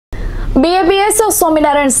BAPS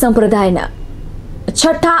Swaminarayan સંપ્રદાયના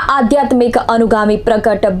છઠ્ઠા આધ્યાત્મિક અનુગામી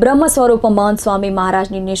પ્રકટ બ્રહ્મ સ્વરૂપ મહંત સ્વામી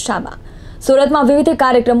મહારાજની નિષ્ઠામાં સુરતમાં વિવિધ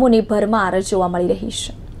કાર્યક્રમોની ભરમાર જોવા મળી રહી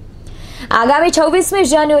છે। આગામી 26મી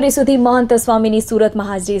જાન્યુઆરી સુધી મહંત સ્વામીની સુરતમાં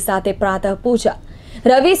હાજરી સાથે પ્રાતઃ પૂજા,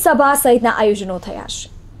 રવિ સભા સહિતના આયોજનો થયા છે।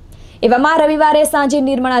 એવામાં રવિવારે સાંજે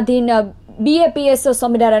નિર્માણાધીન BAPS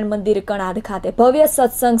સ્વામિનારાયણ મંદિર કણાદ ખાતે ભવ્ય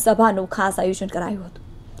સત્સંગ સભાનું ખાસ આયોજન કરાયું હતું।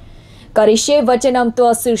 કરીશે વચનમત્વ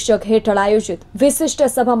શીર્ષક હેઠળ આયોજિત વિશિષ્ટ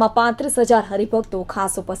સભામાં 35,000 હરિભક્તો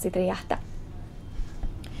ખાસ ઉપસ્થિત રહ્યા હતા।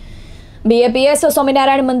 BAPS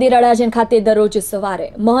સ્વામિનારાયણ મંદિર અડાજણ ખાતે દરરોજ સવારે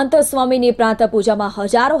મહંત સ્વામીની પ્રાતઃ પૂજામાં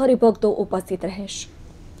હજારો હરિભક્તો ઉપસ્થિત રહેશે।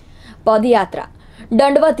 પદયાત્રા,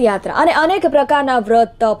 દંડવત યાત્રા અને અનેક પ્રકારના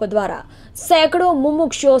વ્રત તપ દ્વારા સેંકડો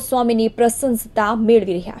મુમુક્ષો સ્વામીની પ્રશંસતા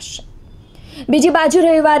મેળવી રહ્યા છે। બીજી બાજુ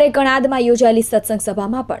રવિવારે કણાદમાં યોજાયેલી સત્સંગ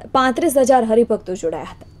સભામાં પણ 35,000 હરિભક્તો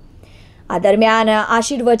જોડાયા હતા। આ દરમિયાન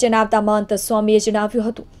આશીર્વચન આપતા મહંત સ્વામીએ જણાવ્યું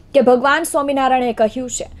હતું કે ભગવાન સ્વામિનારાયણે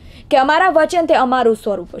કહ્યું છે કે અમારા વચન તે અમારું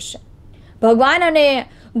સ્વરૂપ છે। ભગવાન અને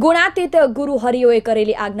ગુણાતીત ગુરુ હરિઓએ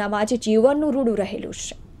કરેલી આજ્ઞામાં જ જીવનનું રૂડું રહેલું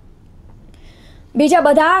છે। બીજા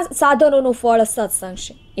બધા સાધનોનું ફળ સત્સંગ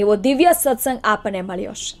છે, એવો દિવ્ય સત્સંગ આપણને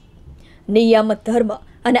મળ્યો છે। નિયમ, ધર્મ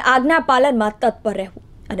અને આજ્ઞા પાલનમાં તત્પર રહેવું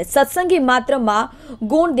અને સત્સંગી માત્રમાં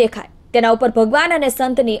ગુણ દેખાય તેના ઉપર ભગવાન અને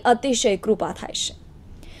સંતની અતિશય કૃપા થાય છે।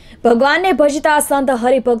 ભગવાનને ભજતા સંત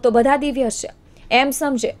હરિભક્તો બધા દિવ્ય છે એમ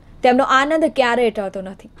સમજે તેમનો આનંદ ક્યારેય ટળતો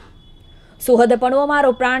નથી। સુહદપણું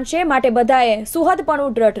અમારો પ્રાણ છે, માટે બધાએ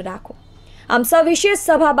સુહદપણું દ્રઢ રાખો। આમ સવિશેષ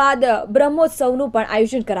સભા બાદ બ્રહ્મોત્સવનું પણ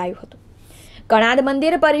આયોજન કરાયું હતું। કણાદ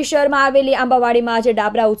મંદિર પરિસરમાં આવેલી આંબાવાડીમાં આજે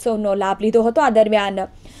ડાબરા ઉત્સવનો લાભ લીધો હતો। આ દરમિયાન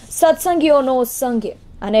સત્સંગીઓનો સંઘે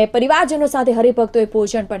અને પરિવારજનો સાથે હરિભક્તોએ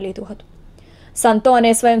ભોજન પણ લીધું હતું। સંતો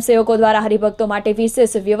અને સ્વયંસેવકો દ્વારા હરિભક્તો માટે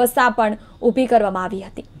વિશેષ વ્યવસ્થા પણ ઊભી કરવામાં આવી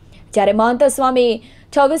હતી। જ્યારે મહંત સ્વામી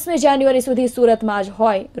 26મી જાન્યુઆરી સુધી સુરતમાં જ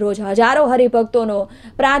હોય, રોજ હજારો હરિભક્તોનો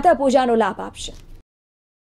પ્રાતઃ પૂજાનો લાભ આપશે।